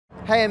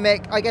Hey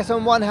Mick, I guess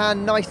on one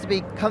hand, nice to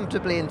be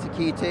comfortably into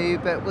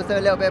Q2, but was there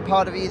a little bit of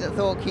part of you that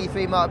thought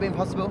Q3 might have been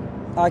possible?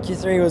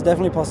 Q3 was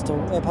definitely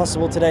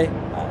possible today.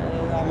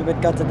 I'm a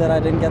bit gutted that I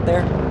didn't get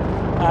there.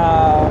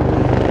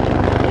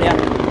 Yeah,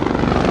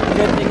 the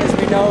good thing is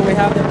we know we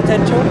have the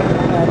potential.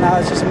 Now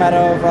it's just a matter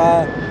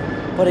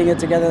of putting it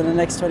together in the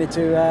next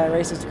 22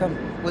 races to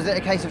come. Was it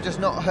a case of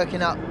just not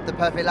hooking up the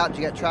perfect lap? Did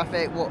you get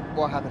traffic?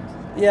 What happened?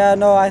 Yeah,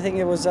 no, I think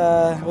it was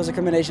a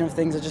combination of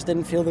things. I just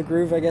didn't feel the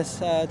groove, I guess,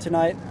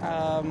 tonight.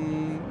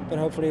 But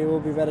hopefully it will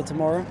be better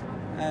tomorrow.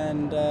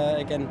 And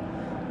again,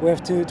 we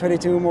have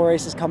 22 more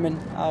races coming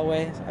our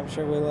way. I'm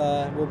sure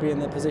we'll be in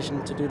the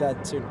position to do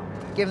that soon.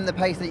 Given the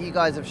pace that you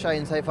guys have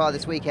shown so far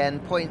this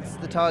weekend, points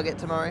the target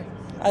tomorrow?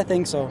 I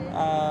think so.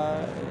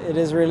 It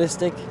is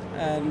realistic,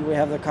 and we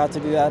have the car to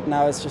do that.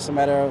 Now it's just a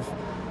matter of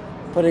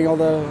putting all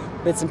the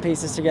bits and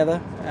pieces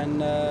together and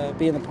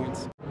be in the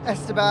points.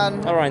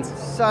 Esteban, all right.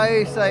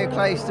 So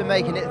close to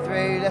making it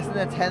through, less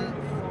than a 10th.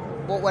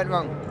 What went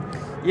wrong?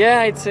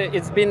 Yeah,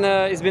 it's been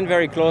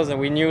very close, and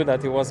we knew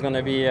that it was going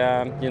to be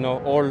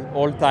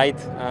all tight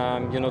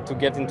to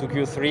get into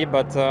Q3.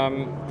 But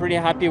pretty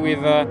happy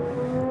with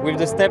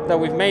the step that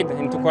we've made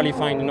into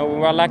qualifying. We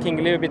were lacking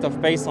a little bit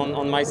of pace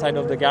on my side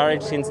of the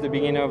garage since the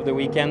beginning of the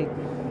weekend.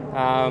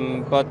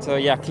 But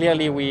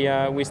clearly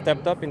we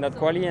stepped up in that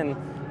quali, and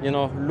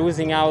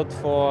losing out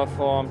for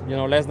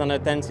less than a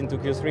tenth into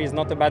Q3 is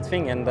not a bad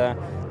thing. And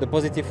the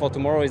positive for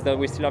tomorrow is that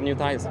we still have new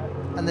tyres.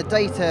 And the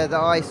data that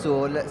I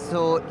saw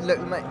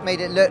made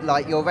it look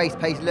like your race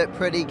pace looked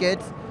pretty good.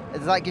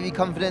 Does that give you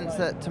confidence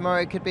that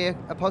tomorrow could be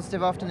a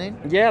positive afternoon?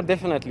 Yeah,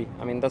 definitely.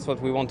 I mean, that's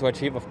what we want to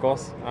achieve, of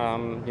course.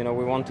 We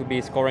want to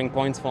be scoring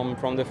points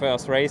from the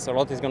first race. A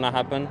lot is going to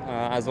happen,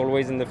 as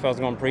always in the first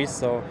Grand Prix.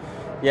 So,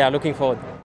 yeah, looking forward.